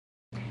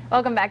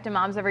Welcome back to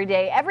Moms Every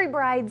Day. Every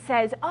bride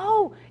says,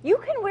 oh, you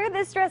can wear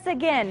this dress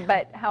again,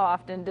 but how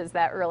often does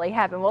that really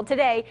happen? Well,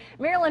 today,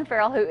 Marilyn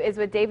Farrell, who is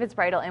with David's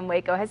Bridal in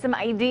Waco, has some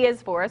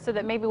ideas for us so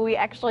that maybe we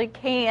actually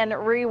can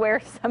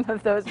rewear some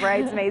of those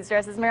bridesmaids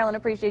dresses. Marilyn,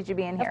 appreciate you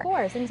being here. Of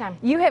course, anytime.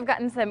 You have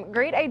gotten some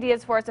great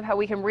ideas for us of how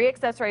we can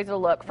re-accessorize the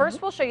look.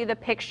 First, we'll show you the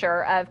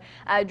picture of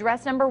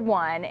dress number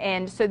 1,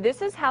 and so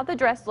this is how the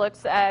dress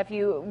looks if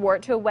you wore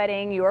it to a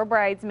wedding, you're a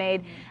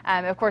bridesmaid.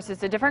 Of course,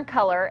 it's a different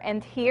color,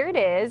 and here it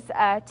is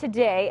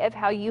today of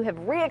how you have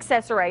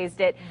re-accessorized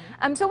it.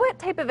 So what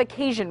type of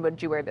occasion would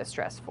you wear this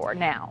dress for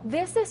now?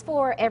 This is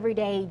for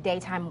everyday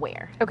daytime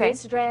wear. Okay.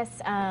 This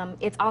dress,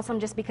 it's awesome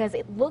just because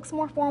it looks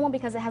more formal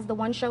because it has the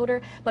one shoulder,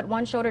 but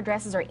one shoulder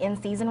dresses are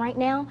in season right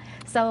now.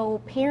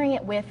 So pairing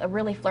it with a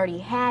really flirty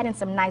hat and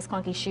some nice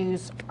clunky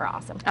shoes are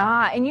awesome.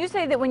 And you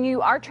say that when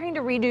you are trying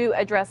to redo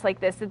a dress like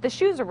this, that the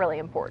shoes are really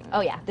important.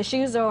 Oh yeah, the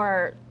shoes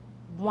are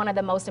one of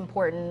the most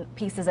important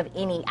pieces of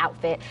any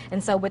outfit,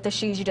 and so with the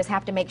shoes you just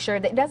have to make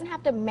sure that it doesn't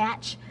have to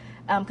match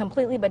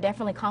completely, but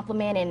definitely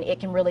complement, and it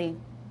can really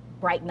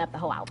brighten up the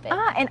whole outfit.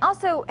 And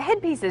also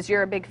headpieces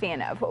you're a big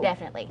fan of.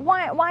 Definitely.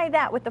 Why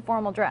that with the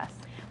formal dress?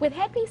 With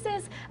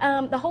headpieces,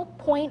 the whole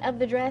point of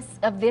the dress,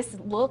 of this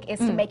look, is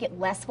to make it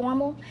less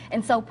formal.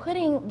 And so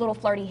putting little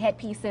flirty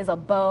headpieces, a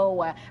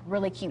bow, a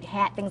really cute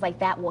hat, things like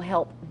that will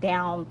help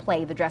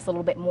downplay the dress a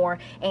little bit more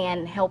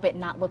and help it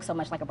not look so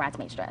much like a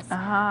bridesmaid's dress.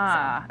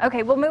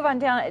 Okay, we'll move on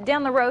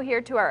down the row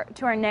here to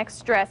our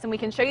next dress, and we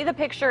can show you the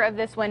picture of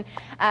this one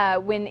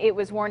when it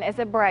was worn as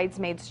a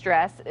bridesmaid's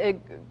dress. A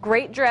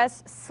great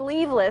dress,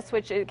 sleeveless,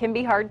 which it can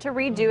be hard to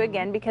redo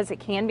again because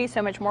it can be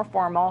so much more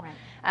formal.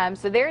 Right.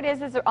 So there it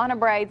is on a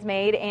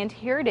bridesmaid, and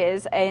here it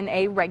is in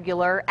a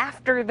regular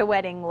after the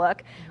wedding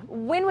look.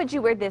 When would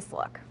you wear this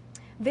look?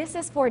 This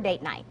is for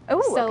date night.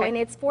 Oh, so, okay. And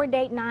it's for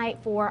date night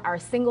for our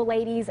single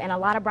ladies, and a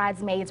lot of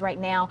bridesmaids right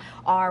now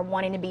are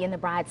wanting to be in the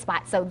bride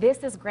spot. So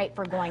this is great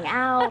for going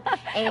out.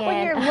 And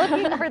when you're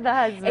looking for the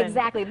husband.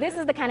 Exactly. This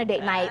is the kind of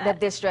date night that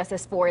this dress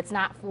is for. It's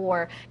not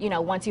for, you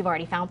know, once you've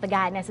already found the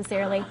guy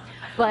necessarily.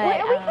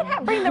 But we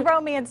can bring the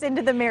romance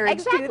into the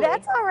marriage too.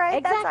 That's all right.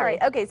 Exactly. That's all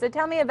right. Okay, so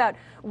tell me about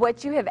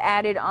what you have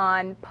added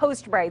on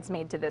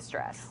post-bridesmaid to this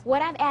dress.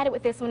 What I've added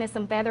with this one is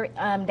some feather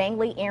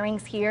dangly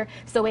earrings here,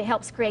 so it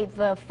helps create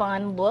the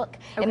fun look.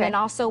 Okay. And then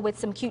also with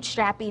some cute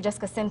strappy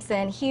Jessica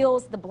Simpson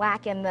heels, the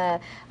black and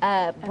the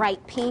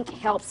bright pink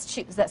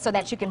helps so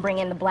that you can bring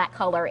in the black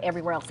color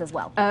everywhere else as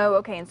well. Oh,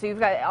 okay. And so you've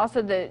got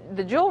also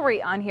the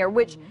jewelry on here,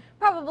 which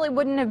probably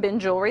wouldn't have been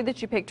jewelry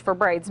that you picked for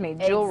bridesmaid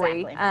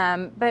jewelry.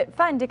 Exactly. But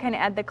fun to kind of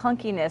add the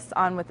clunkiness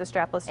on with the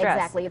strapless dress.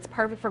 Exactly. It's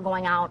perfect for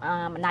going out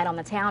a night on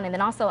the town. And then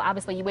also,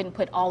 obviously, you wouldn't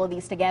put all of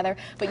these together,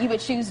 but you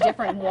would choose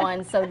different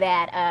ones so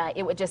that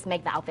it would just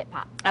make the outfit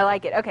pop. I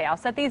like it. Okay, I'll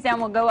set these down.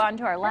 We'll go on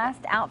to our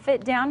last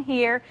outfit down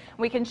here.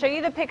 We can show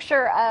you the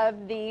picture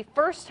of the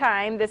first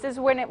time. This is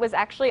when it was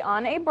actually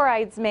on a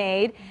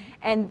bridesmaid.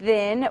 And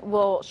then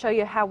we'll show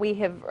you how we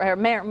have,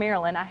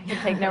 Marilyn, I can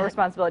take no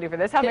responsibility for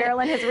this, how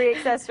Marilyn has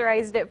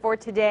re-accessorized it for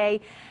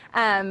today.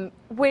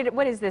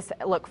 What is this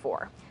look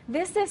for?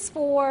 This is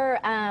for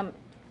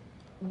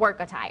work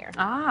attire.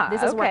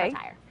 This is work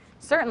attire.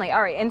 Certainly.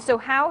 All right. And so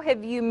how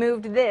have you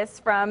moved this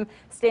from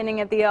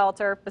standing at the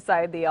altar,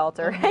 beside the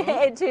altar,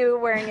 to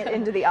wearing it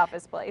into the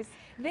office place?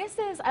 This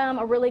is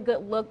a really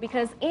good look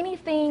because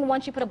anything,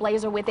 once you put a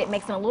blazer with it,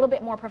 makes it a little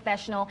bit more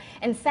professional.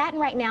 And satin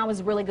right now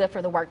is really good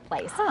for the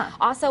workplace.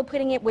 Also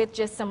putting it with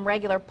just some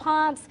regular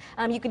pumps.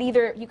 You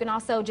can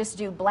also just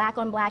do black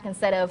on black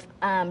instead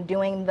of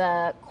doing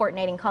the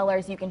coordinating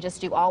colors. You can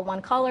just do all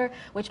one color,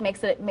 which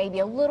makes it maybe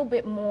a little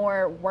bit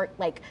more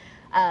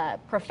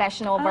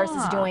professional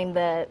versus doing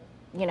the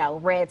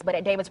reds. But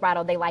at David's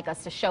Bridal, they like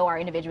us to show our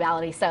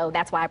individuality, so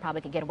that's why I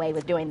probably could get away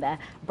with doing the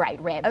bright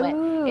red, but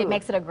it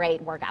makes it a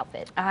great work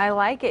outfit. I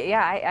like it.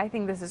 Yeah, I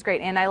think this is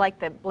great, and I like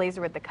the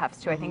blazer with the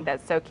cuffs too. I think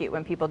that's so cute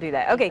when people do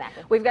that. Okay,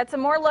 we've got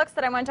some more looks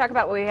that I want to talk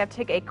about, but we have to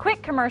take a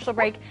quick commercial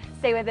break.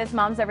 Stay with us.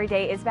 Moms Every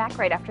Day is back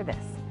right after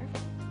this.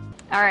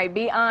 All right,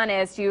 be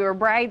honest, your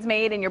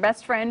bridesmaid and your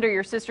best friend or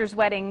your sister's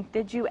wedding,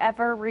 did you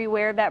ever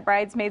rewear that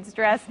bridesmaid's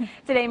dress?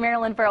 Today,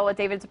 Marilyn Farrell with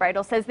David's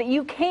Bridal says that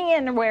you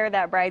can wear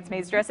that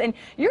bridesmaid's dress, and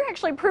you're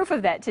actually proof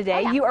of that today. Oh,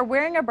 yeah. You are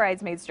wearing a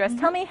bridesmaid's dress.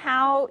 Tell me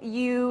how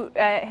you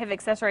have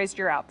accessorized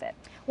your outfit.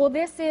 Well,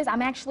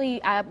 I'm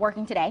actually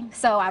working today,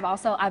 so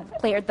I've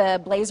paired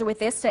the blazer with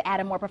this to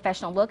add a more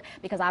professional look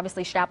because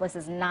obviously strapless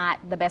is not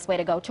the best way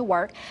to go to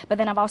work. But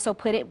then I've also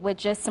put it with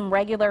just some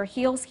regular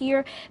heels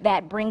here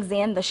that brings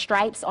in the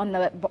stripes on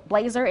the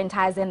blazer and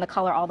ties in the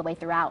color all the way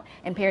throughout,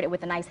 and paired it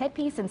with a nice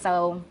headpiece, and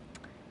so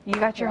You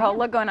got your whole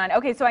look going on.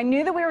 Okay, so I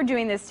knew that we were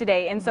doing this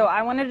today, and so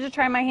I wanted to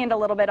try my hand a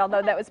little bit,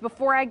 although that was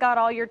before I got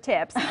all your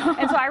tips.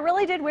 And so I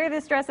really did wear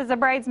this dress as a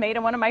bridesmaid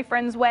in one of my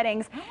friend's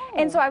weddings.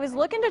 And so I was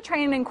looking to try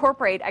and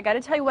incorporate. I got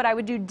to tell you what I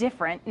would do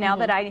different now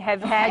that I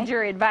have had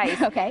your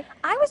advice. Okay.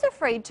 I was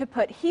afraid to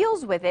put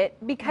heels with it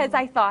because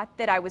I thought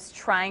that I was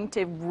trying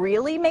to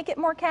really make it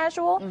more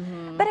casual.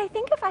 But I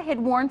think if I had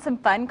worn some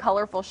fun,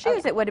 colorful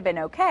shoes, it would have been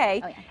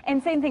okay.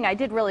 And same thing, I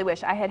did really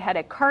wish I had had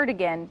a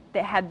cardigan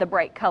that had the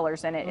bright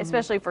colors in it,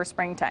 especially for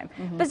springtime.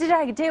 But did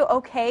I do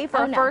okay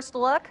for a first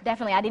look?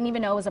 Definitely. I didn't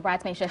even know it was a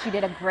bridesmaid dress. You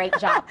did a great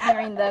job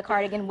wearing the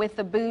cardigan with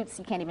the boots.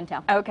 You can't even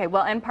tell. Okay,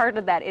 well, and part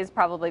of that is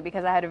probably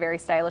because I had a very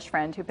stylish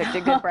friend who picked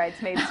a good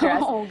bridesmaid's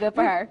dress. Oh, good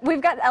for her.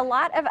 We've got a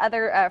lot of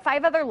other,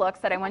 5 other looks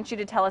that I want you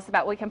to tell us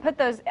about. We can put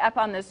those up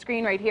on the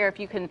screen right here if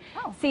you can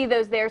see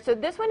those there. So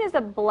this one is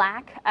a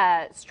black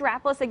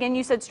strapless. Again,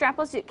 you said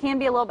strapless. It can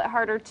be a little bit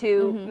harder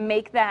to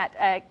make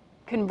that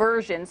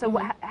conversion. So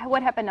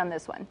what happened on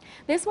this one?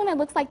 This one, it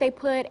looks like they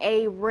put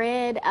a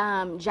red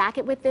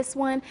jacket with this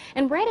one,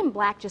 and red and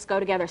black just go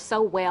together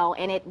so well,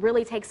 and it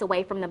really takes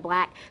away from the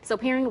black. So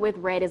pairing it with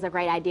red is a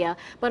great idea.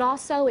 But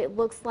also it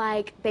looks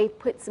like they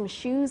put some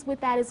shoes with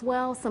that as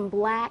well, some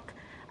black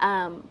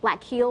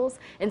heels,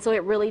 and so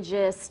it really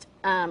just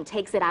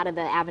takes it out of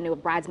the avenue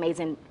of bridesmaids,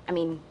 and I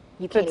mean,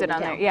 you can't Puts it on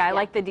tell. there. Yeah, I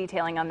like the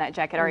detailing on that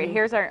jacket. All right,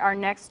 here's our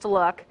next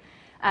look.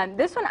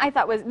 This one I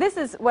thought this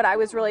is what I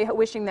was really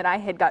wishing that I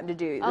had gotten to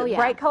do. The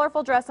bright,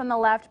 colorful dress on the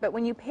left, but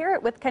when you pair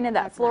it with kind of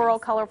that floral,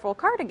 colorful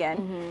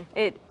cardigan,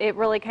 it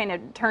really kind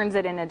of turns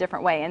it in a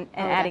different way, and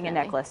adding a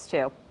necklace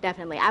too.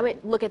 Definitely. I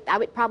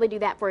would probably do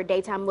that for a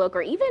daytime look,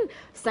 or even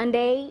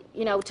Sunday,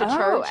 you know, to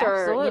church,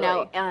 or, you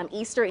know,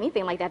 Easter,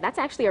 anything like that. That's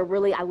actually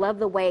I love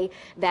the way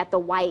that the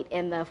white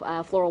and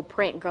the floral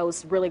print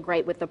goes really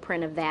great with the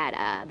print of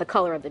that, the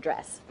color of the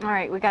dress. All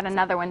right, we got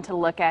another one to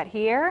look at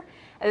here.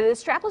 The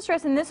strapless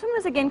dress, and this one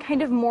was again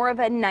kind of more of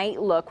a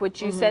night look,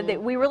 which you said that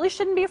we really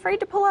shouldn't be afraid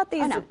to pull out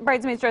these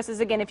bridesmaids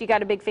dresses again if you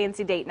got a big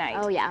fancy date night.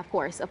 Oh yeah, of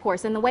course, of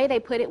course. And the way they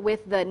put it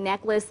with the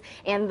necklace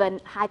and the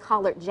high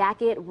collared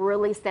jacket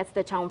really sets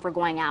the tone for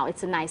going out.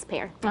 It's a nice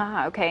pair.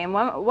 Okay, and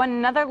one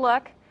another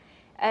look.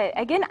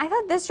 Again, I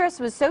thought this dress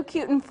was so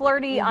cute and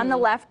flirty on the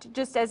left,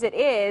 just as it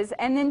is,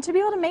 and then to be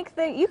able to make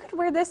you could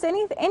wear this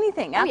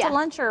anything out to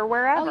lunch or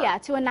wherever. Oh yeah,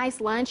 to a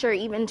nice lunch or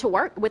even to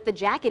work with the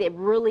jacket. It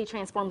really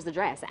transforms the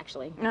dress,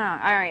 actually. All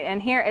right,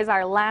 and here is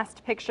our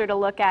last picture to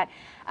look at.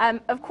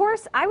 Of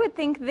course, I would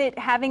think that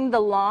having the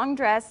long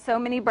dress, so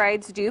many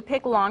brides do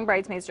pick long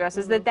bridesmaids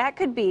dresses, that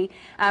could be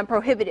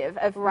prohibitive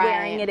of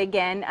wearing it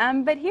again.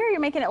 But here you're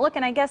making it look,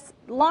 and I guess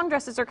long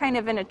dresses are kind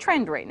of in a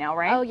trend right now,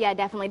 right? Oh yeah,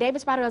 definitely.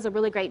 David's Bridal does a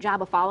really great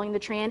job of following the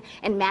trend,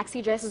 and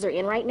maxi dresses are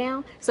in right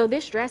now. So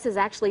this dress is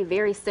actually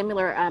very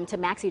similar to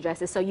maxi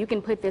dresses. So you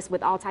can put this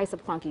with all types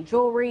of clunky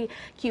jewelry,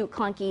 cute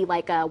clunky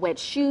like wedge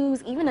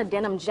shoes, even a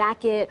denim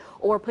jacket,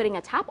 or putting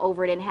a top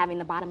over it and having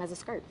the bottom as a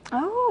skirt.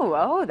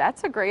 Oh,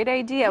 that's a great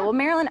idea. Well,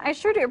 Marilyn, I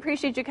sure do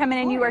appreciate you coming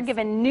in. You are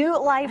giving new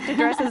life to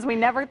dresses we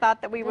never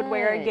thought that we would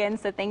wear again,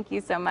 so thank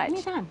you so much.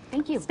 Anytime.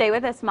 Thank you. Stay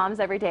with us. Moms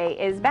Every Day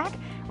is back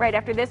right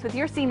after this with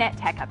your CNET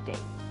Tech Update.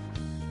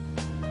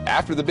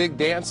 After the big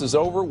dance is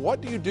over, what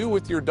do you do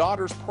with your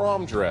daughter's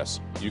prom dress?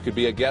 You could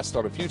be a guest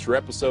on a future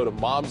episode of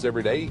Moms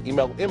Every Day.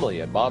 Email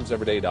Emily at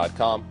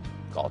momseveryday.com.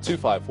 Call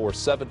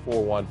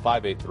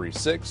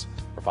 254-741-5836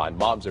 or find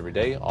Moms Every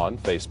Day on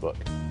Facebook.